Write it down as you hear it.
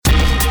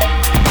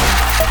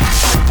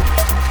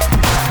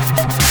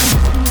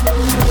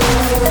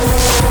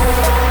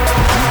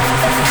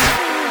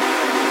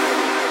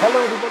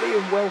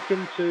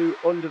welcome to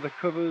Under the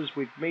Covers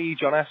with me,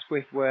 John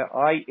Asquith, where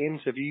I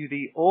interview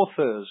the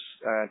authors.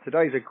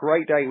 Today's a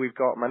great day. We've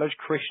got Manoj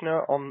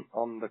Krishna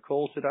on the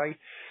call today,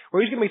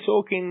 where he's going to be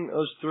talking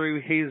us through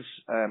his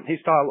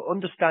style,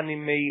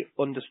 Understanding Me,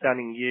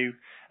 Understanding You,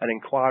 and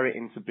Inquiry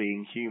into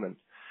Being Human.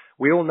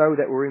 We all know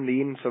that we're in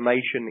the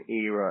information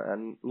era,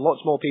 and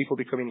lots more people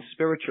becoming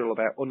spiritual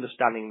about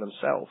understanding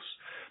themselves.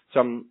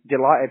 So I'm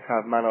delighted to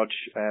have Manoj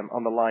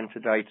on the line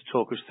today to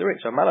talk us through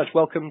it. So Manoj,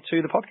 welcome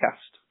to the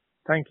podcast.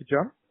 Thank you,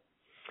 John.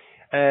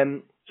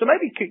 So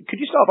maybe could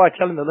you start by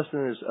telling the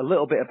listeners a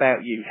little bit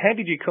about you? How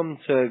did you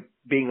come to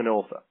being an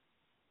author?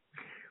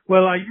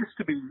 Well, I used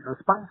to be a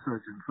spine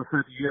surgeon for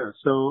 30 years,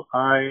 so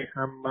I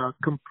am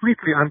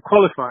completely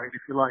unqualified,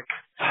 if you like,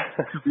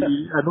 to be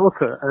an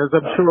author, as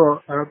I'm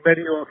sure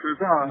many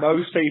authors are.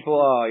 Most people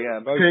are,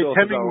 yeah. Most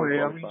authors Hemingway,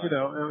 are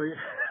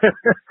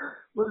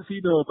what does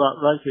he know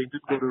about writing?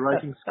 Didn't go to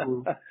writing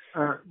school.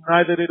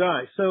 Neither did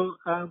I. So,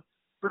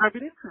 but I've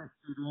been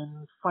interested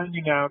in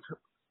finding out,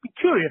 be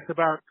curious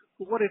about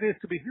what it is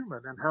to be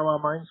human and how our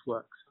minds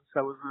work since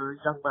I was a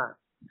young man.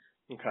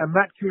 Okay. And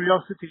that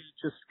curiosity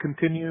just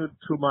continued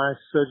through my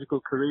surgical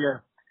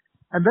career.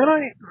 And then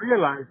I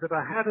realized that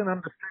I had an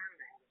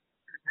understanding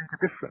that made a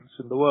difference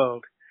in the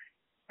world.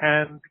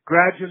 And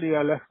gradually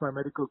I left my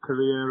medical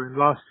career, and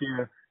last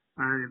year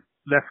I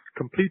left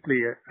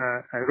completely.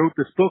 I wrote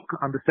this book,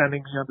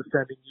 Understanding Me,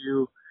 Understanding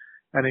You,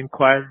 and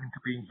Inquiring into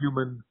Being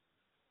Human,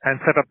 and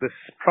set up this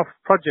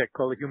project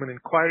called the Human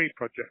Inquiry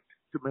Project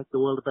to make the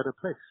world a better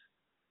place.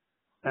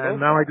 And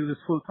now I do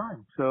this full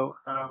time. So,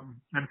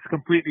 and it's a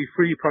completely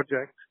free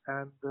project,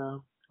 and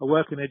I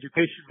work in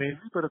education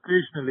mainly, but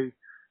occasionally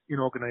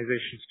in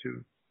organizations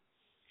too.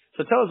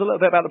 So tell us a little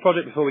bit about the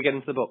project before we get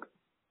into the book.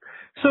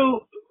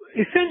 So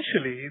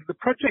essentially, the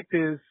project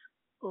is,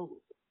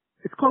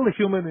 it's called the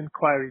Human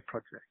Inquiry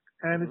Project,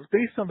 and it's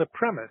based on the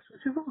premise,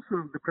 which is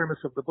also the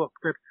premise of the book,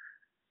 that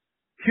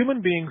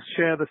human beings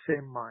share the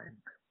same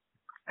mind.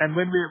 And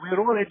when we're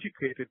all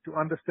educated to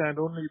understand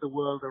only the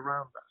world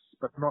around us,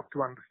 but not to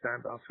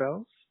understand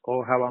ourselves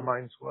or how our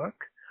minds work.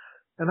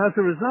 And as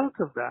a result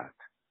of that,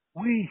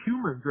 we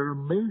humans are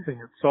amazing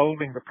at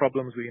solving the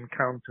problems we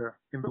encounter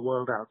in the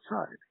world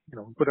outside. You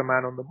know, put a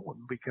man on the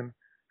moon, we can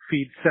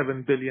feed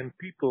 7 billion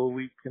people,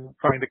 we can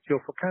find a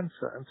cure for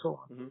cancer, and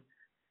so on. Mm-hmm.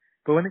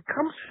 But when it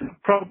comes to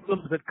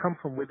problems that come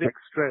from within,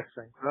 like stress,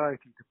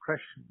 anxiety,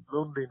 depression,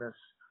 loneliness,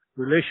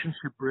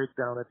 relationship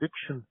breakdown,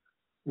 addiction,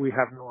 we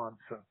have no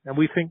answer. And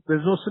we think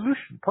there's no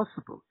solution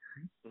possible.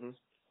 Mm-hmm.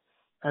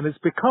 And it's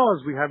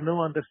because we have no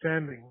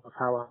understanding of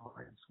how our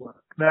minds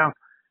work. Now,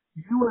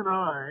 you and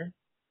I,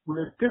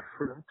 we're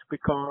different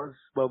because,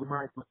 well, we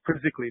might look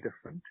physically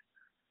different,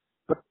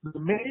 but the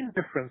main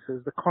difference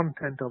is the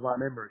content of our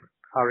memory,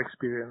 our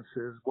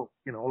experiences,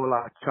 all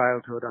our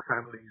childhood, our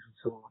families, and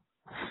so on.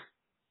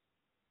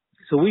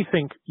 So we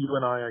think you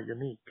and I are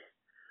unique,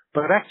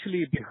 but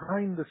actually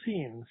behind the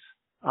scenes,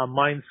 our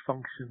minds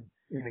function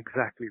in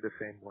exactly the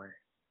same way.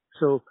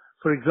 So,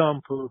 for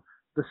example,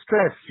 the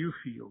stress you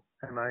feel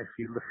and I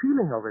feel, the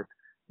feeling of it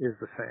is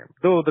the same,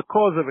 though the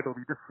cause of it will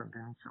be different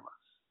in each of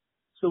us.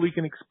 So we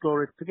can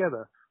explore it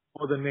together.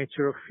 Or the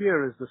nature of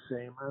fear is the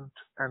same,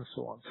 and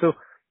so on. So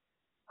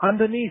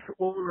underneath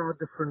all our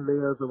different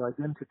layers of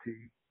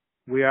identity,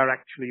 we are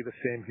actually the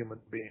same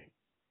human being.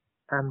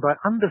 And by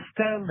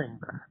understanding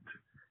that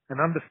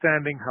and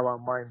understanding how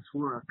our minds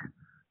work,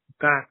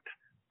 that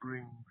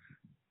brings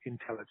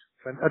intelligence.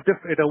 And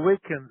it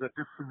awakens a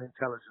different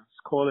intelligence.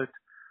 Call it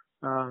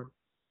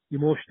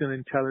emotional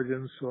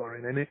intelligence or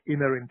an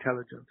inner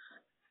intelligence.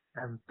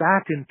 And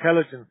that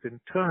intelligence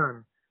in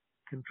turn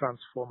can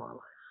transform our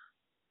life.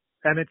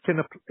 And it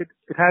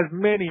has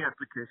many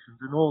applications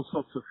in all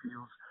sorts of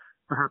fields,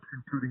 perhaps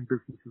including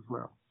business as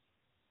well.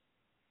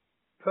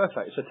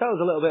 Perfect. So tell us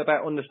a little bit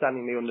about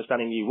Understanding Me,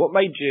 Understanding You. What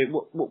made you,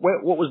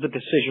 what was the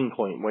decision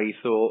point where you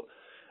thought,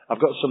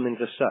 I've got something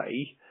to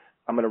say,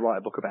 I'm going to write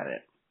a book about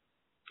it?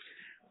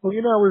 Well,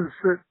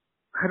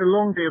 I had a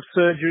long day of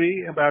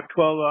surgery, about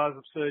 12 hours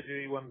of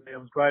surgery. One day I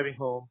was driving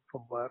home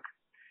from work,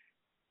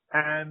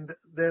 and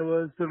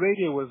the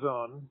radio was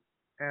on,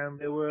 and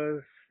there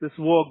was this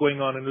war going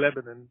on in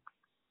Lebanon,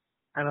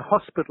 and a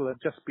hospital had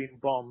just been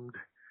bombed.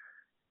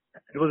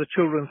 It was a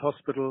children's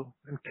hospital,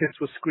 and kids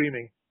were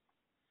screaming.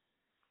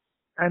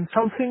 And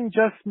something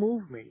just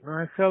moved me. And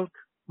I felt,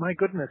 my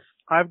goodness,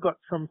 I've got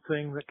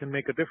something that can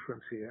make a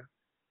difference here.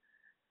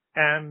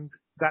 And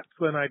that's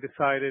when I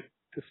decided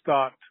to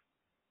start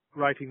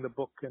writing the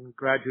book and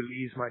gradually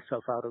ease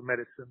myself out of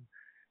medicine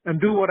and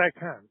do what I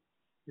can,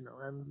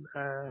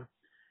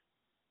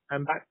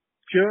 and that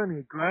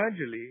journey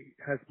gradually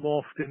has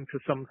morphed into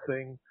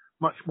something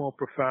much more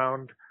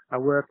profound. I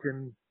work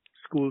in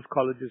schools,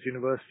 colleges,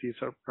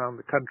 universities around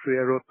the country.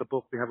 I wrote the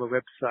book. We have a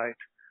website.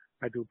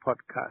 I do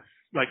podcasts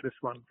like this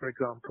one, for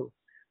example,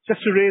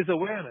 just to raise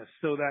awareness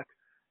so that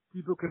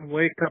people can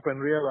wake up and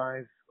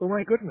realize, oh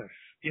my goodness,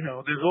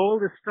 there's all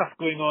this stuff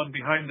going on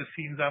behind the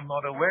scenes I'm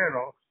not aware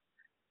of.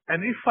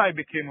 And if I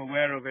became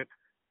aware of it,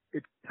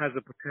 it has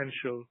a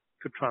potential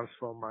to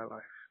transform my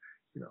life,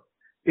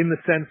 in the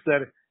sense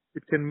that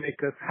It can make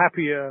us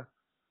happier,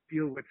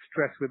 deal with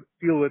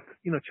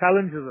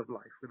challenges of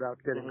life without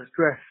getting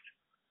stressed,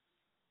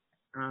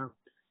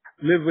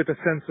 live with a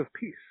sense of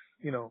peace,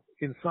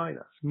 inside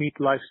us, meet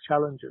life's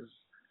challenges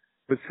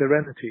with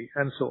serenity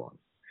and so on.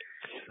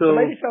 So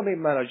maybe tell me,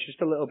 Manoj,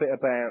 just a little bit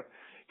about,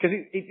 because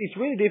it's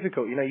really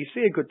difficult. You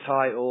see a good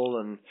title,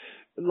 and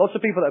lots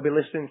of people that will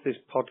be listening to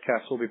this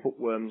podcast will be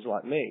bookworms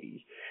like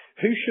me.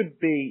 Who should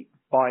be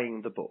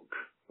buying the book?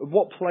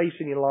 What place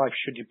in your life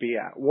should you be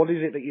at? What is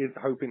it that you're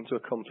hoping to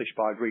accomplish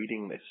by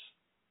reading this?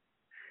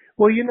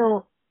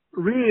 Well,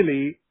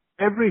 really,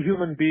 every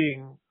human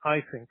being,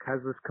 I think, has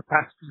this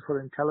capacity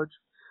for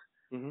intelligence.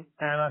 Mm-hmm.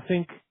 And I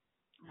think,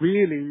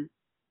 really,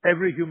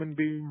 every human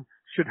being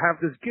should have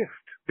this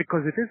gift,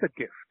 because it is a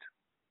gift.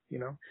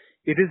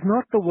 It is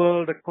not the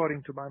world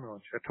according to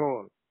Manoj at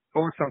all,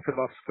 or some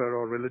philosopher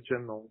or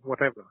religion or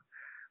whatever.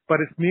 But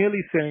it's merely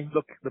saying,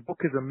 look, the book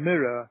is a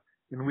mirror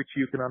in which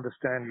you can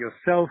understand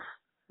yourself,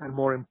 and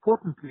more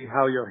importantly,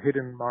 how your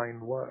hidden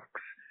mind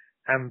works.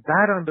 And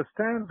that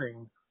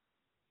understanding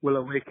will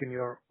awaken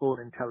your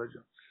own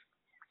intelligence.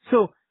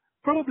 So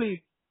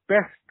probably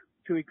best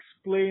to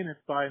explain it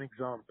by an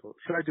example.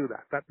 Should I do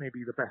that? That may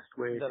be the best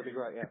way. That'd be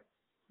great, yeah.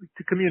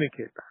 To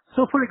communicate that.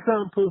 So for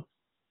example,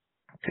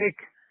 take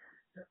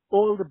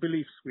all the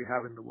beliefs we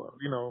have in the world.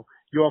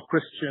 You're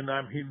Christian,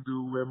 I'm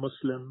Hindu, we're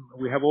Muslim.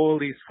 We have all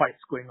these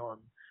fights going on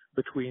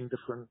between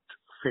different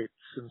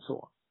faiths and so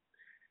on.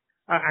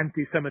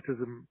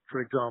 Anti-Semitism,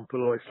 for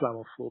example, or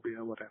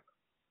Islamophobia, whatever.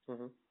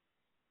 Mm-hmm.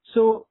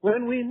 So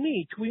when we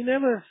meet, we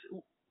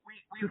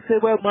say,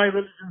 well, my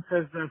religion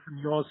says this and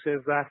yours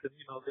says that, and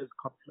there's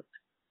conflict.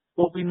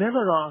 What we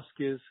never ask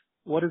is,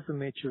 what is the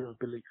nature of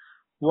belief?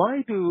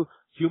 Why do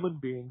human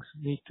beings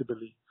need to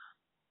believe?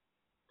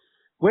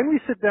 When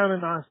we sit down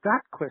and ask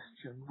that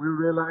question, we'll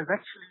realize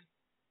actually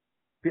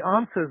the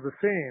answer is the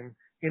same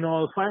in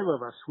all five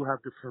of us who have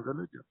different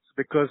religions,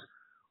 because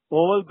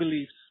all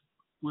beliefs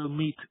will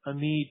meet a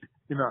need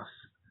in us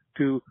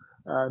to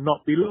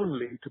not be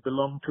lonely, to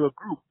belong to a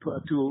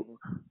group, to,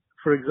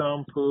 for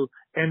example,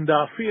 end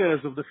our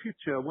fears of the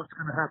future, what's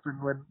going to happen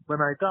when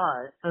I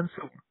die, and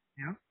so on.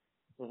 Yeah?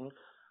 Mm-hmm.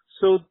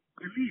 So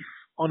belief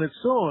on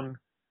its own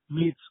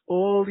meets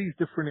all these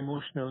different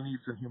emotional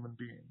needs in human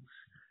beings.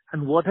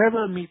 And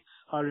whatever meets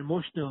our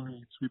emotional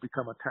needs, we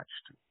become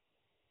attached to.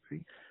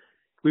 See?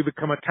 We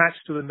become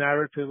attached to the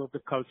narrative of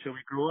the culture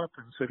we grow up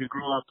in. So if you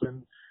grow up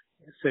in,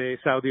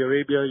 say, Saudi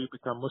Arabia, you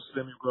become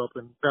Muslim. You grow up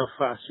in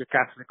Belfast, you're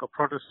Catholic or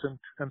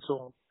Protestant, and so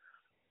on.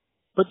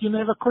 But you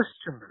never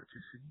question it,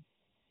 you see.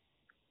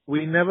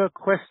 We never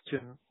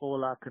question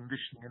all our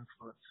conditioning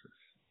influences.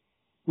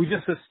 We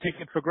just take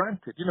it for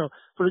granted.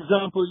 For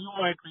example, you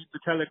might read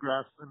the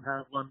Telegraph and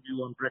have one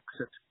view on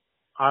Brexit.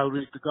 I'll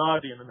read the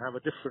Guardian and have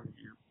a different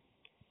view.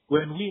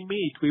 When we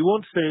meet, we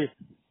won't say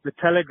the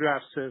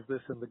Telegraph says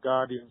this and the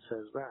Guardian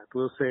says that.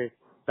 We'll say,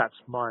 that's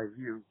my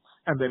view.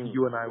 And then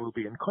you and I will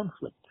be in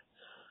conflict.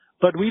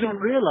 But we don't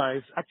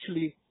realize,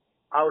 actually,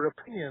 our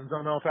opinions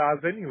are not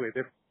ours anyway.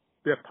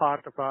 They're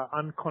part of our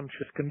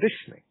unconscious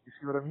conditioning. You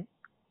see what I mean?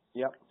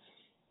 Yep.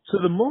 So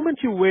the moment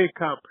you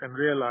wake up and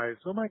realize,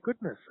 oh my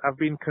goodness, I've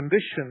been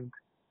conditioned,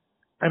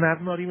 and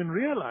I've not even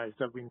realized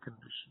I've been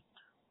conditioned.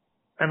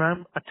 And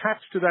I'm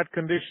attached to that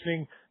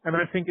conditioning, and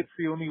I think it's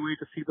the only way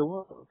to see the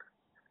world.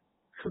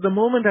 So the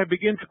moment I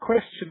begin to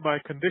question my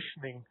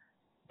conditioning,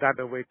 that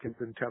awakens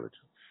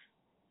intelligence.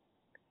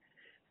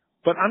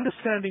 But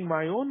understanding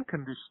my own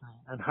conditioning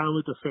and how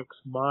it affects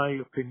my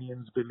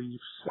opinions,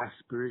 beliefs,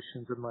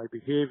 aspirations, and my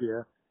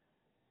behavior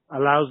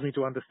allows me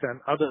to understand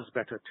others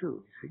better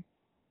too, you see.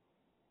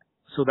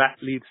 So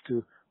that leads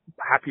to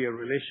happier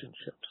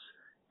relationships,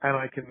 and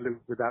I can live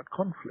without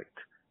conflict,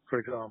 for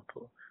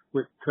example,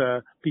 with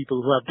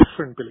people who have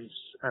different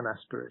beliefs and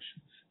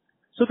aspirations.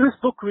 So this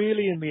book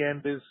really, in the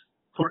end, is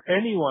for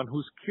anyone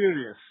who's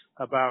curious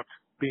about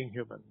being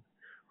human,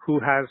 who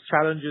has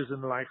challenges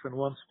in life and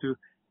wants to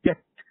get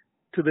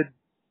to the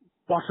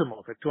bottom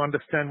of it, to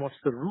understand what's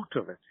the root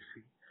of it,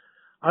 you see.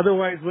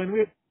 Otherwise, when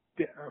we're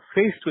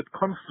faced with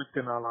conflict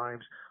in our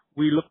lives,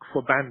 we look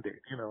for Band-Aid,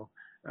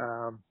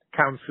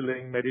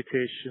 counseling,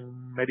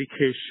 meditation,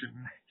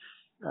 medication,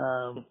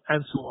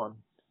 and so on.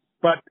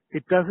 But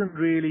it doesn't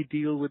really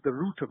deal with the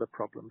root of the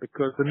problem,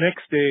 because the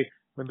next day,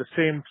 when the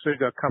same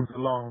trigger comes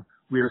along,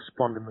 we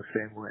respond in the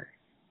same way.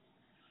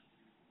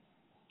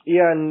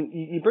 Yeah, and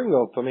you bring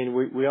up,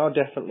 we are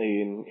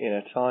definitely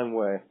in a time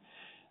where,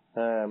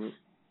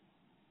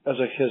 as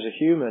a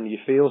human, you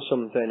feel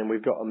something and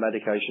we've got a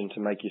medication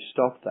to make you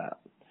stop that.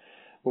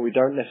 What we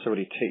don't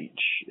necessarily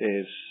teach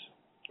is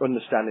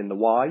understanding the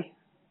why.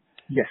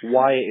 Yes.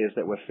 Why it is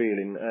that we're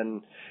feeling,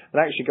 and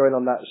actually going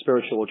on that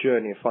spiritual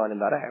journey of finding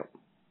that out.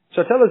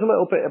 So tell us a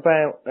little bit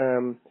about,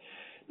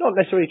 not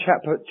necessarily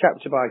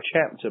chapter by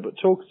chapter, but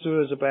talk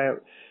to us about,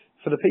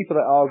 for the people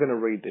that are going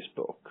to read this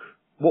book,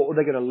 what are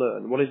they going to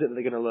learn? What is it that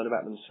they're going to learn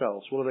about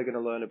themselves? What are they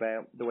going to learn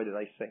about the way that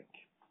they think?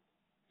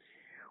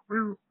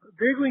 Well,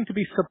 they're going to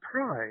be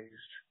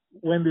surprised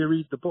when they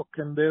read the book,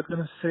 and they're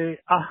going to say,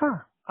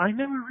 aha, I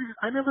never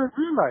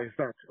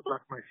realized that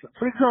about myself.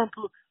 For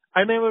example,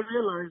 I never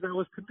realized I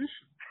was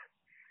conditioned.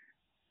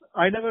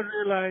 I never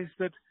realized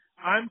that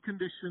I'm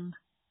conditioned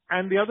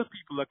and the other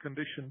people are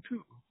conditioned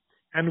too.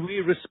 And we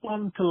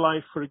respond to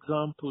life, for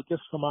example,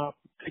 just from our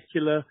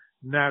particular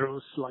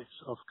narrow slice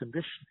of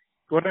conditioning,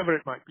 whatever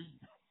it might be.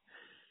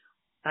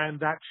 And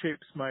that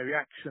shapes my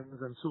reactions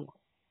and so on.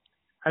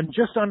 And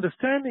just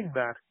understanding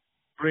that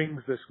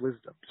brings this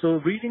wisdom.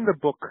 So reading the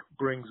book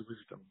brings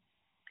wisdom.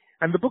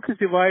 And the book is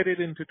divided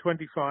into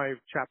 25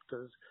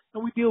 chapters,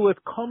 and we deal with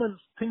common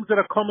things that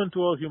are common to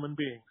all human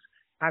beings: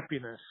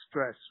 happiness,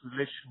 stress,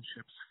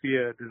 relationships,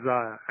 fear,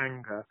 desire,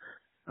 anger,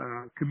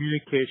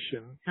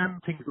 communication,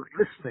 and things like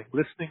listening.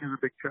 Listening is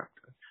a big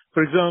chapter.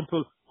 For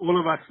example, all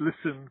of us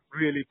listen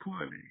really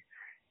poorly.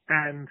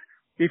 And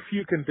if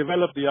you can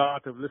develop the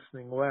art of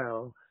listening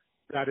well,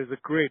 that is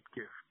a great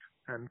gift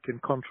and can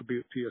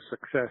contribute to your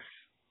success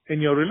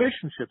in your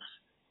relationships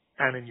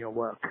and in your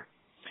work.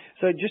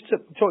 So just to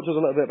talk to us a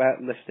little bit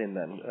about listening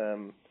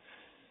then.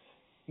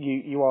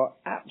 You are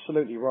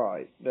absolutely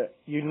right that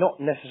you're not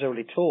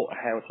necessarily taught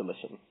how to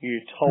listen.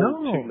 You're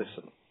told to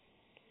listen.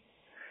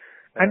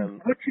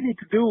 And what you need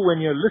to do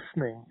when you're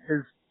listening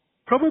is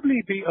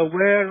probably be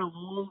aware of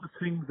all the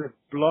things that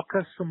block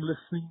us from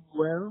listening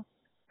well,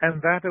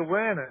 and that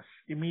awareness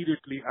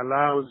immediately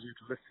allows you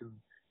to listen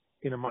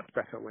in a much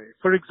better way.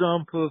 For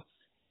example,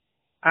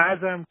 as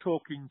I'm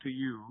talking to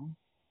you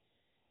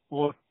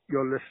or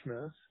your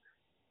listeners,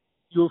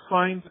 you'll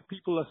find that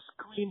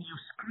you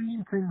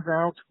screen things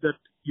out that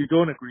you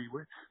don't agree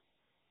with,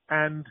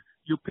 and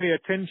you pay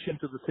attention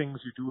to the things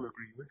you do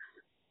agree with.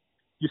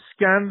 You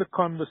scan the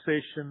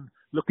conversation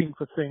looking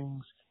for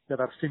things that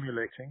are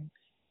stimulating,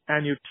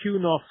 and you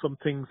tune off from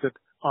things that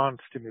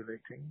aren't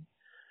stimulating.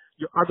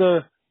 The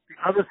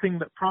other thing,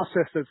 that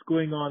process that's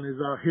going on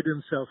is our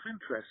hidden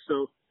self-interest.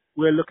 So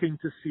we're looking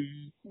to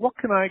see, what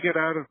can I get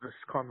out of this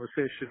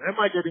conversation? Am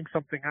I getting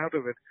something out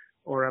of it,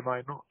 or am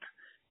I not?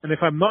 And if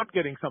I'm not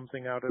getting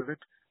something out of it,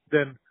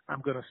 then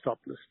I'm going to stop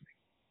listening.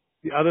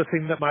 The other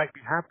thing that might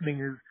be happening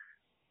is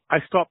I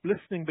stop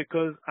listening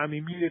because I'm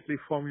immediately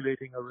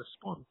formulating a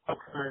response. How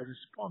can I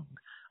respond?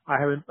 I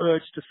have an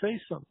urge to say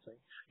something.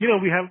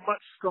 We have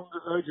much stronger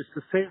urges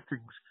to say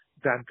things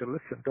than to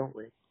listen, don't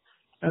we?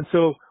 And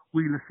so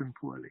we listen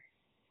poorly.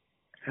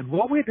 And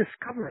what we're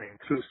discovering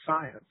through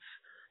science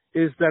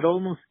is that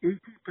almost 80%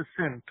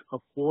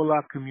 of all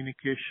our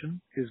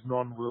communication is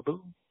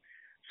nonverbal.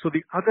 So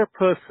the other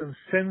person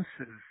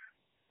senses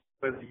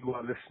whether you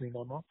are listening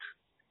or not.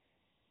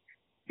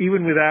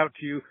 Even without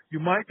you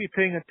might be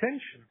paying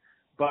attention,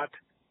 but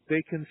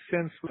they can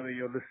sense whether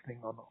you're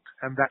listening or not.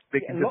 And that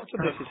they can lots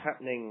of this is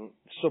happening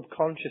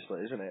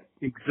subconsciously, isn't it?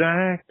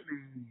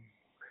 Exactly.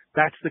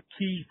 That's the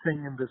key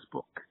thing in this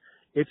book.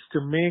 It's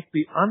to make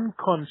the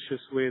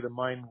unconscious way the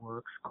mind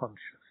works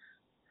conscious.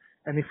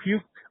 And if you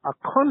are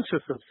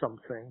conscious of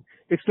something,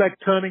 it's like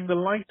turning the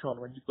light on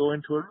when you go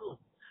into a room.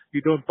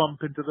 You don't bump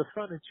into the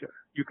furniture.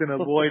 You can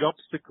avoid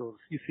obstacles.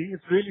 You see,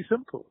 it's really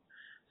simple.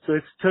 So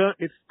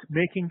it's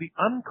making the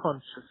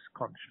unconscious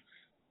conscious.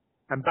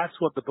 And that's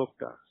what the book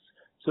does.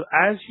 So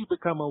as you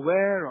become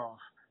aware of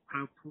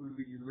how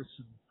poorly you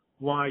listen,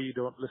 why you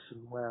don't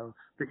listen well,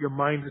 that your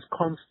mind is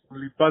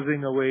constantly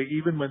buzzing away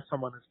even when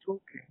someone is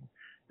talking,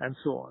 and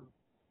so on,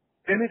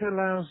 then it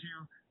allows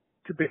you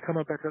to become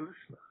a better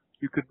listener.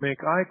 You could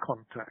make eye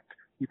contact.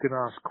 You can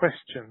ask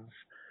questions.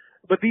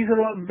 But these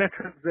are all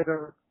methods that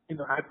are,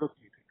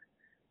 advocated.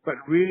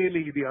 But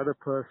really the other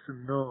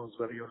person knows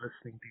whether you're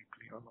listening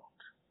deeply or not.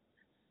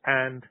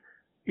 And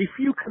if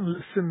you can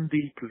listen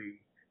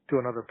deeply to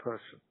another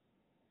person,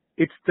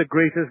 it's the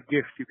greatest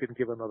gift you can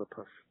give another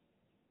person.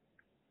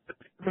 The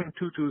Desmond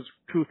Tutu's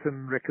Truth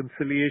and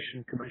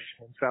Reconciliation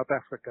Commission in South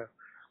Africa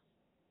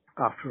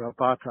after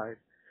apartheid,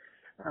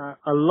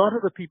 a lot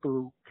of the people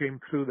who came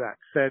through that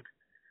said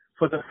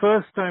for the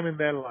first time in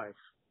their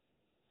life,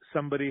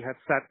 somebody had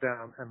sat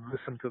down and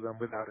listened to them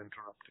without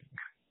interrupting.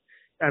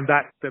 And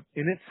that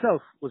in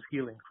itself was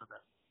healing for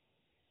them.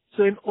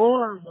 So in all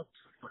our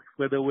walks of life,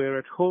 whether we're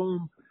at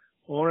home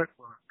or at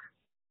work,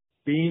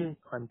 being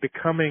and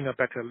becoming a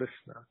better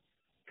listener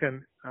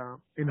can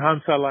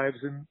enhance our lives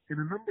in a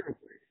number of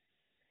ways.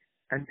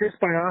 And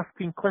just by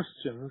asking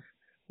questions,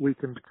 we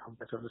can become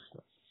better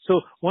listeners.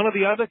 So one of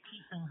the other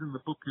key things in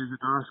the book is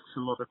it asks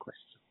a lot of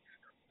questions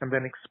and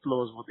then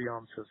explores what the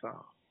answers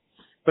are.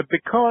 But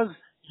because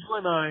you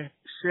and I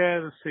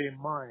share the same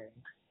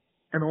mind,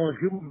 and all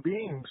human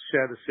beings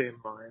share the same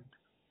mind,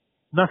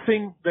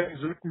 nothing that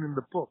is written in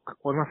the book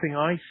or nothing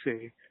I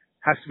say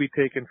has to be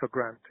taken for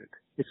granted.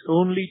 It's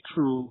only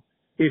true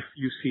if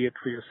you see it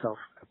for yourself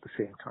at the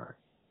same time.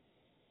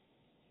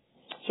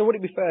 So would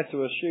it be fair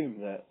to assume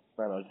that,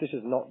 Manoj, this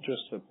is not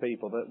just for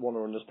people that want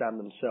to understand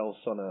themselves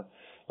on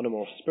a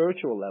more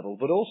spiritual level,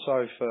 but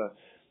also for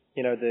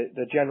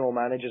the general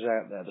managers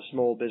out there, the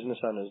small business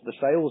owners, the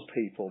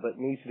salespeople that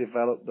need to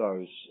develop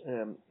those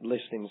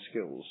listening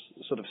skills,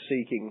 sort of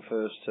seeking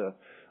first to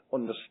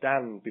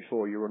understand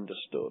before you're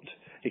understood.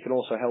 It can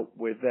also help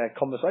with their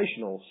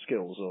conversational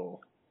skills, or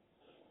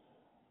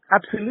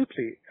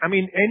Absolutely. I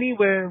mean,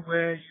 anywhere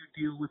where you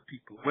deal with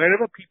people,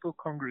 wherever people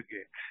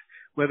congregate,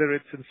 whether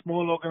it's in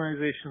small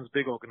organizations,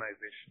 big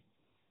organizations,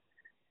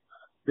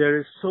 there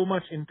is so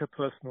much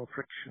interpersonal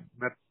friction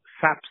that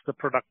saps the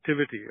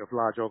productivity of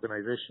large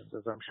organizations,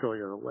 as I'm sure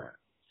you're aware.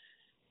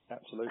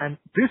 Absolutely. And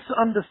this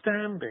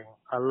understanding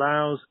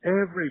allows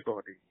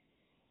everybody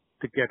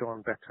to get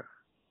on better.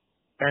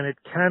 And it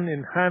can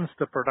enhance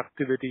the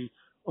productivity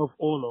of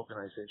all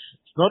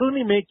organizations. Not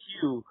only make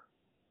you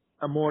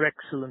a more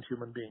excellent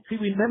human being. See,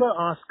 we never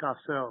ask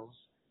ourselves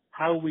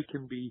how we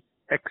can be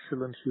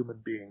excellent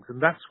human beings.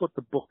 And that's what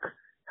the book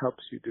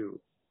helps you do.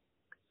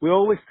 We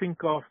always think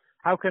of,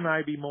 how can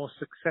I be more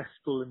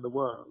successful in the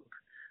world?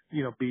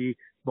 You know, be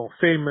more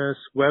famous,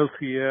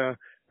 wealthier,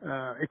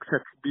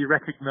 etc., be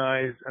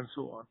recognized, and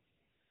so on.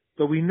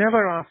 But we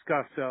never ask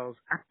ourselves,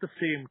 at the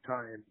same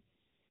time,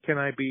 can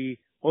I be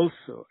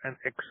also an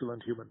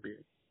excellent human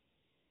being?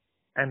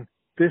 And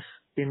this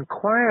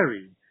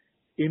inquiry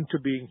into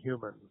being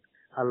human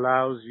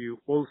allows you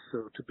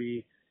also to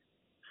be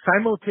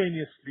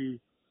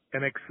simultaneously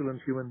an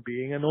excellent human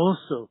being and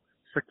also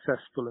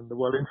successful in the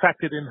world. In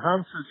fact, it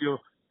enhances your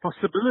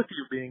possibility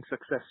of being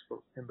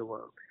successful in the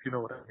world, if you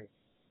know what I mean.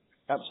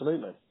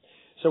 Absolutely.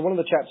 So one of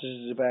the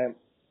chapters is about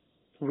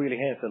really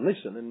how to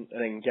listen and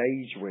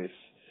engage with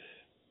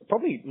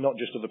probably not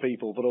just other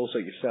people, but also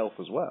yourself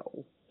as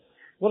well.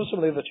 What are some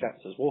of the other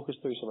chapters? Walk us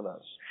through some of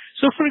those.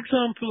 So, for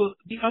example,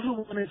 the other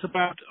one is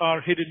about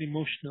our hidden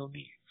emotional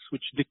needs,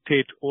 which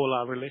dictate all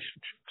our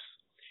relationships.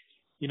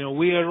 You know,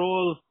 we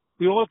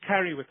all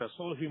carry with us,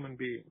 all human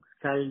beings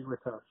carry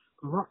with us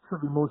lots of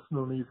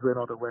emotional needs we're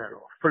not aware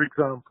of. For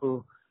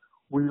example,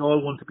 we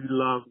all want to be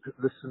loved,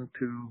 listened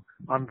to,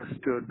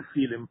 understood,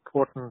 feel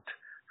important,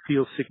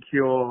 feel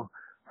secure,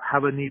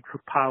 have a need for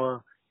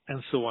power,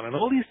 and so on. And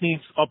all these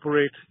needs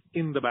operate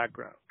in the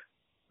background.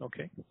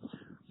 Okay?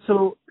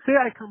 So, say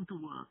I come to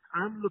work,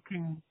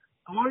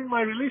 or in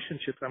my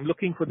relationships, I'm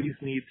looking for these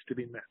needs to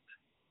be met.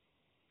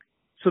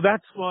 So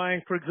that's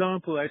why, for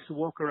example, I used to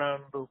walk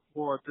around the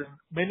wards and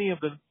many of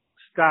the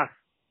staff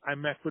I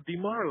met were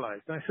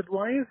demoralized. And I said,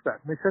 why is that?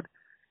 And they said,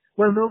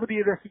 well,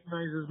 nobody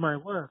recognizes my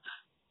worth.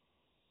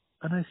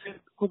 And I said,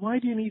 well, why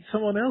do you need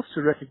someone else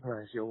to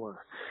recognize your worth?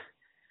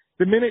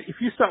 If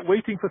you start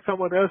waiting for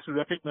someone else to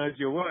recognize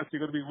your worth,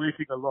 you're going to be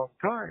waiting a long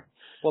time.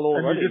 Well,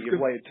 already you've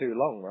waited too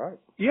long, right?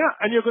 Yeah,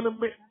 and you're going to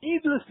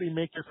needlessly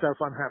make yourself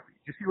unhappy.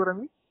 You see what I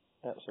mean?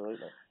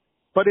 Absolutely.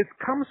 But it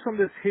comes from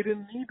this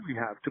hidden need we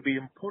have to be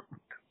important,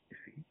 you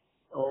see,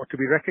 or to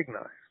be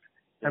recognized.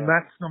 Yeah. And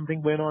that's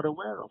something we're not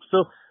aware of.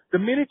 So the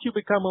minute you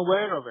become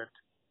aware of it,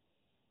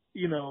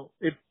 you know,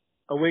 it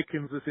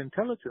awakens this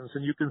intelligence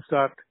and you can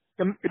start,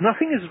 and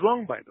nothing is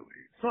wrong, by the way.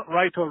 It's not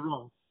right or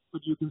wrong, but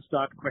you can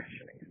start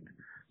questioning it.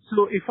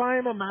 So if I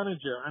am a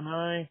manager and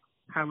I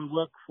have a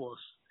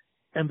workforce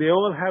and they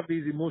all have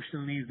these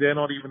emotional needs they're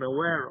not even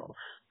aware of,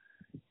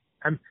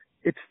 and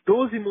it's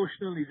those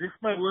emotional needs. If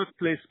my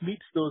workplace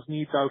meets those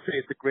needs, I'll say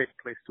it's a great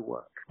place to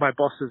work. My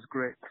boss is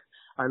great.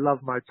 I love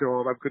my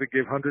job. I'm going to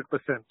give 100%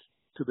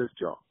 to this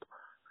job.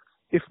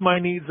 If my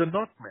needs are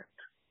not met,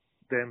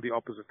 then the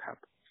opposite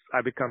happens.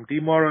 I become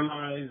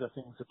demoralized. I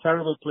think it's a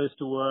terrible place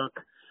to work.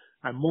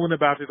 I moan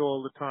about it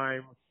all the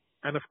time.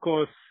 And of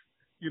course,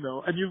 you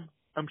know,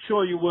 I'm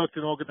sure you worked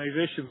in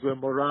organizations where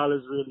morale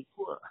is really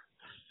poor.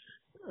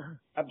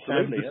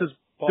 Absolutely. And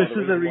this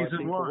is the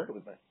reason why.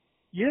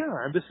 Yeah,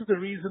 and this is the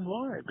reason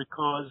why,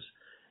 because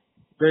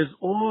there's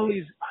all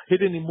these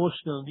hidden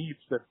emotional needs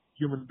that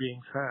human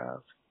beings have.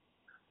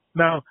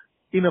 Now,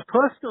 in a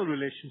personal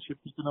relationship,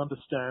 you can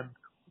understand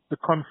the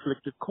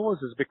conflict it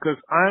causes, because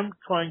I'm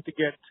trying to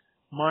get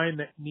my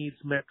needs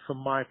met from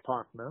my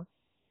partner.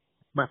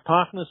 My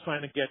partner's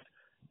trying to get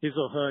his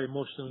or her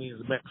emotional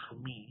needs met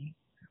from me.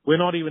 We're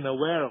not even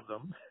aware of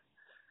them.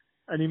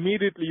 And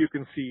immediately you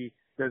can see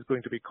there's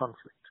going to be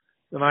conflict.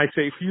 And I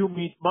say, if you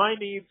meet my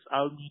needs,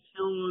 I'll meet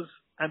yours.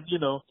 And, you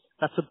know,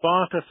 that's a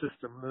barter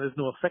system. There's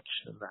no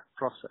affection in that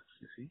process,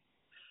 you see.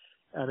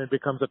 And it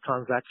becomes a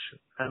transaction.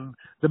 And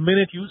the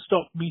minute you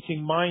stop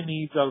meeting my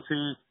needs, I'll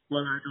say,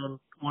 well, I don't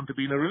want to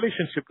be in a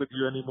relationship with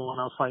you anymore,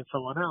 and I'll find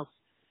someone else.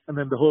 And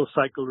then the whole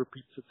cycle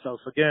repeats itself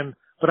again.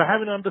 But I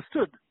haven't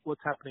understood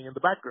what's happening in the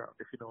background,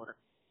 if you know what I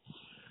mean.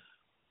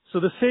 So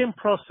the same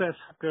process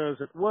occurs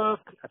at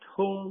work, at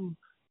home,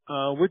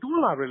 with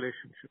all our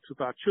relationships,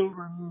 with our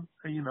children,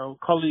 you know,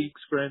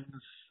 colleagues, friends,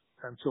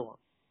 and so on.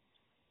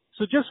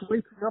 So just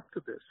waking up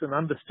to this and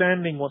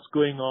understanding what's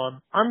going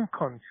on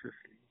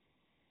unconsciously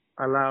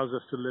allows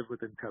us to live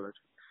with intelligence.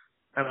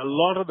 And a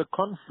lot of the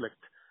conflict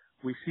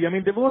we see, I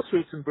mean, divorce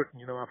rates in Britain,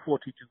 you know, are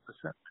 42%.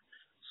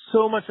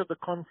 So much of the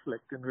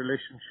conflict in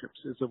relationships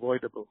is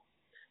avoidable.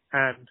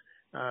 And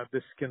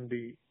this can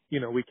be, you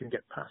know, we can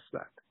get past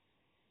that.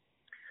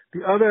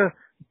 The other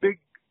big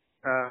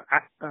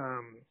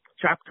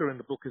chapter in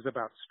the book is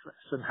about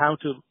stress and how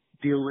to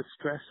deal with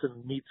stress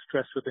and meet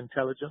stress with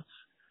intelligence.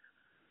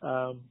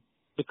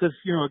 Because,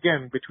 you know,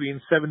 again,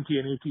 between 70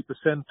 and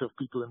 80% of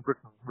people in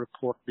Britain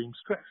report being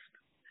stressed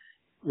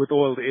with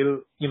all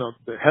the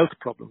the health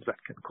problems that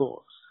can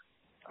cause.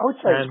 I would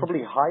say it's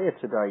probably higher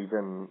today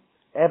than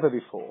ever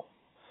before.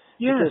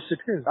 Yes, Because it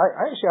is.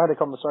 I actually had a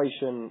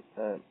conversation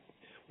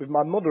with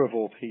my mother of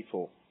all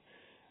people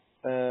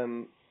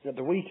at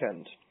the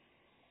weekend,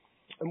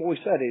 and what we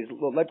said is,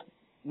 look,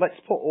 let's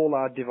put all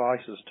our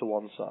devices to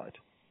one side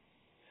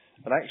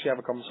and actually have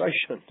a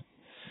conversation,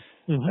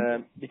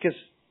 because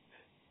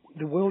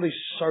the world is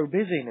so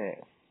busy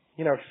now.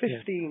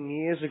 15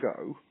 years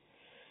ago,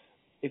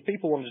 if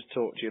people wanted to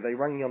talk to you, they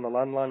rang you on the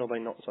landline or they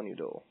knocked on your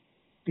door.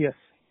 Yes.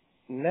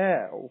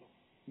 Now,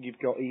 you've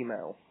got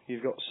email,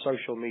 you've got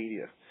social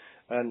media,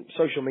 and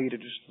social media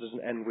just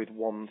doesn't end with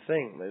one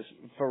thing. There's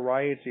a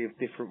variety of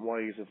different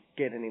ways of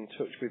getting in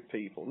touch with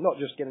people. Not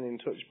just getting in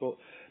touch, but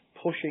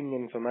pushing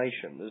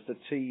information. There's the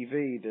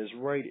TV, there's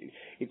radio.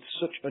 It's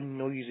such a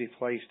noisy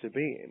place to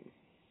be in.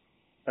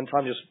 And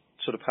time just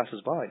sort of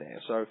passes by now.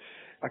 So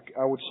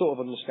I would sort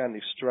of understand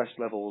if stress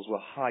levels were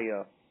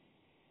higher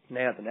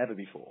now than ever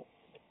before.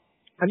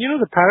 And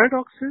the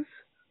paradox is,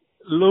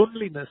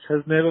 loneliness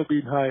has never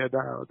been higher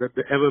now than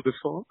ever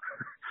before.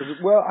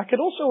 Well, I can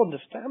also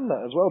understand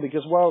that as well,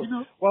 because whilst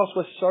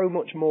we're so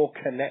much more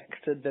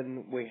connected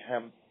than we've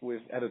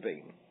ever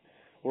been,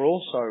 we're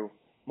also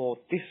more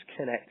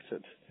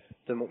disconnected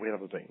than what we've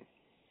ever been.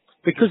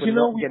 Because we're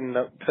not getting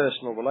that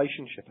personal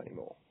relationship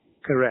anymore.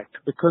 Correct.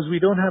 Because we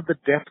don't have the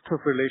depth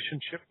of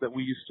relationship that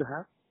we used to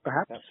have,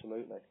 perhaps.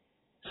 Absolutely.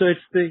 So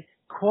it's the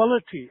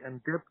quality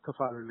and depth of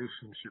our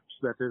relationships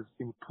that is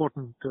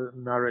important to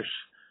nourish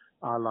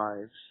our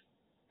lives.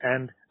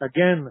 And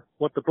again,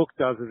 what the book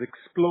does is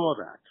explore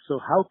that. So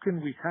how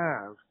can we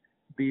have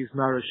these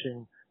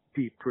nourishing,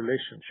 deep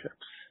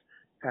relationships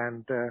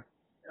and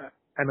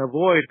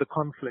avoid the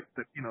conflict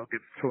that,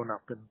 gets thrown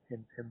up in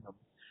them?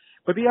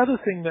 But the other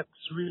thing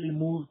that's really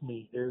moved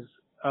me is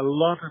a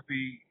lot of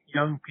the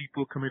young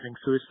people committing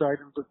suicide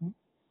in Britain,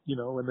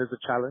 when there's a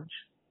challenge.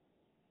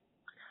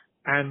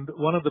 And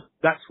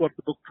that's what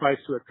the book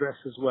tries to address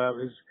as well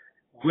is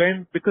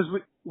one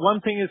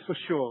thing is for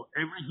sure,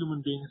 every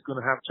human being is going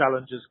to have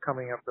challenges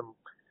coming at them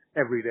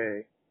every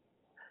day.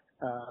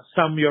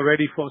 Some you're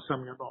ready for,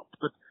 some you're not.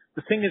 But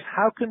the thing is,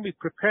 how can we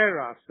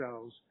prepare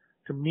ourselves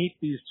to meet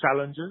these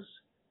challenges?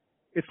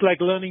 It's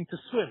like learning to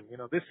swim.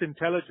 This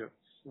intelligence,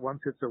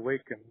 once it's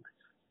awakened,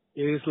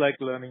 is like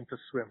learning to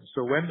swim.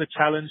 So when the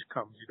challenge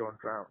comes, you don't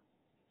drown.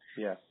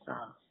 Yeah.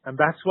 And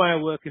that's why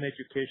I work in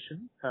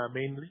education,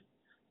 mainly,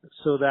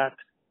 so that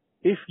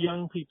if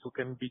young people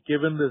can be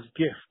given this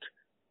gift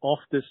of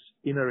this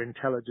inner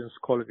intelligence,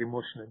 call it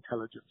emotional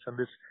intelligence, and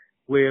this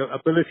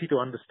ability to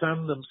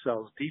understand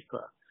themselves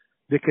deeper,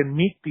 they can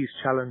meet these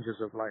challenges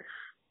of life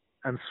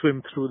and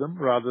swim through them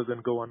rather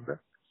than go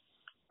under.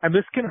 And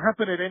this can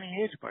happen at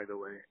any age, by the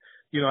way.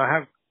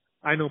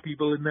 I know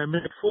people in their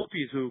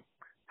mid-40s who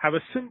have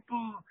a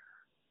simple,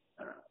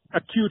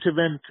 acute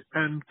event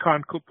and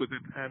can't cope with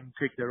it and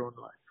take their own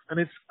life. And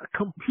it's a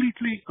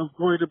completely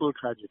avoidable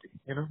tragedy,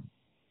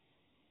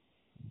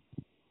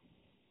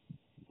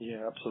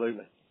 Yeah,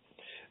 absolutely.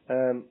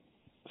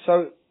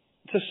 So,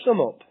 to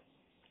sum up,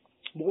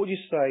 what would you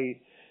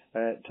say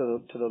to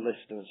the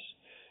listeners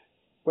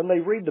when they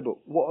read the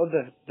book? What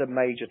are the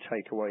major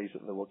takeaways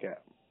that they will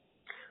get?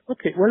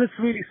 Okay, well, it's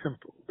really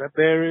simple. That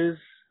there is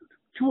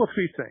 2 or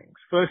 3 things.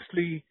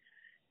 Firstly,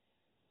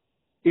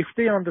 if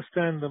they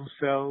understand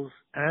themselves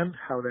and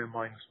how their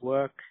minds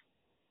work,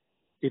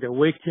 it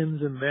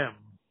awakens in them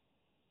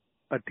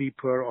a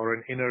deeper or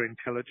an inner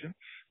intelligence.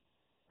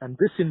 And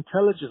this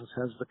intelligence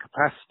has the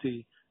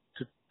capacity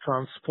to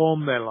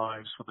transform their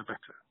lives for the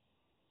better,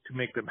 to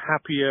make them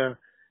happier,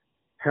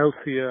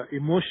 healthier,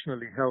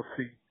 emotionally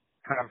healthy,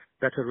 have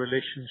better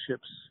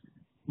relationships,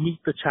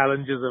 meet the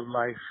challenges of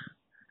life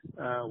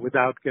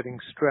without getting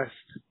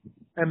stressed,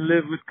 and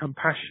live with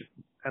compassion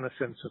and a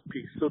sense of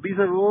peace. So these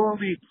are all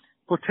the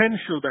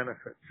potential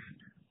benefits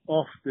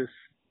of this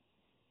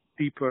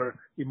deeper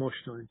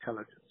emotional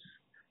intelligence.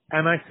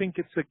 And I think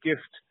it's a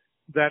gift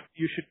that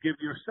you should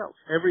give yourself.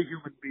 Every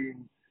human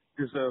being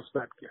deserves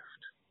that gift.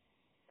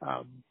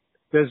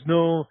 There's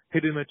no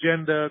hidden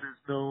agenda.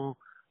 There's no,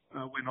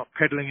 we're not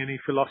peddling any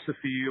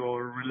philosophy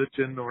or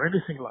religion or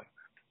anything like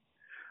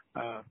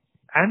that.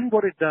 And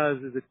what it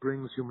does is it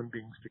brings human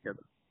beings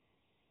together.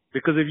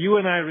 Because if you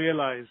and I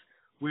realize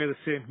we're the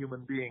same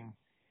human being,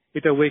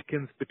 it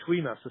awakens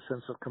between us a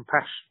sense of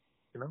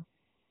compassion,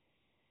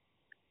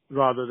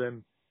 rather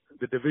than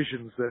the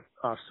divisions that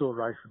are so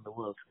rife in the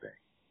world today.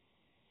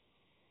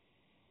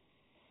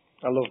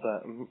 I love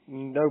that.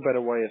 No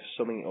better way of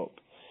summing it up.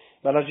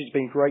 Manoj, it's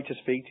been great to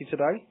speak to you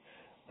today.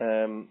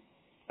 And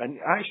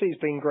actually,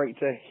 it's been great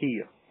to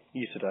hear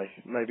you today.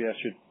 Maybe I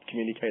should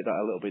communicate that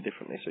a little bit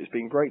differently. So it's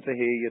been great to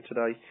hear you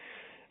today.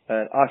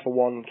 I, for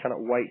one,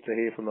 cannot wait to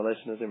hear from the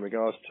listeners in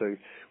regards to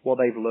what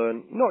they've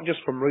learned, not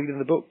just from reading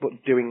the book,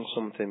 but doing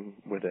something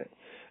with it.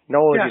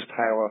 Knowledge is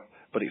power,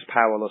 but it's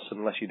powerless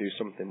unless you do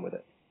something with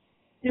it.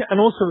 Yeah, and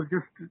also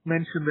just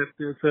mention that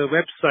there's a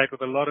website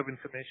with a lot of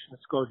information.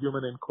 It's called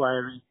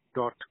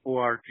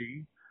humaninquiry.org,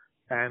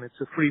 and it's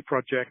a free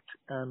project,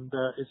 and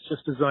it's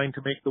just designed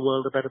to make the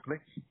world a better place.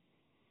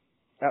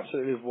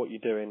 Absolutely love what you're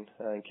doing,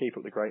 and keep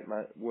up the great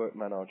work,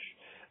 Manoj.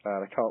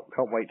 I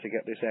can't wait to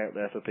get this out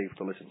there for people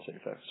to listen to.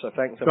 So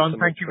thanks ever John, so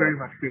much. thank you very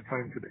much for your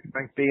time today.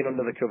 Thanks. Being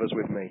under the covers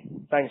with me.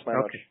 Thanks,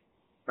 Manoj. Okay.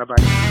 Bye-bye.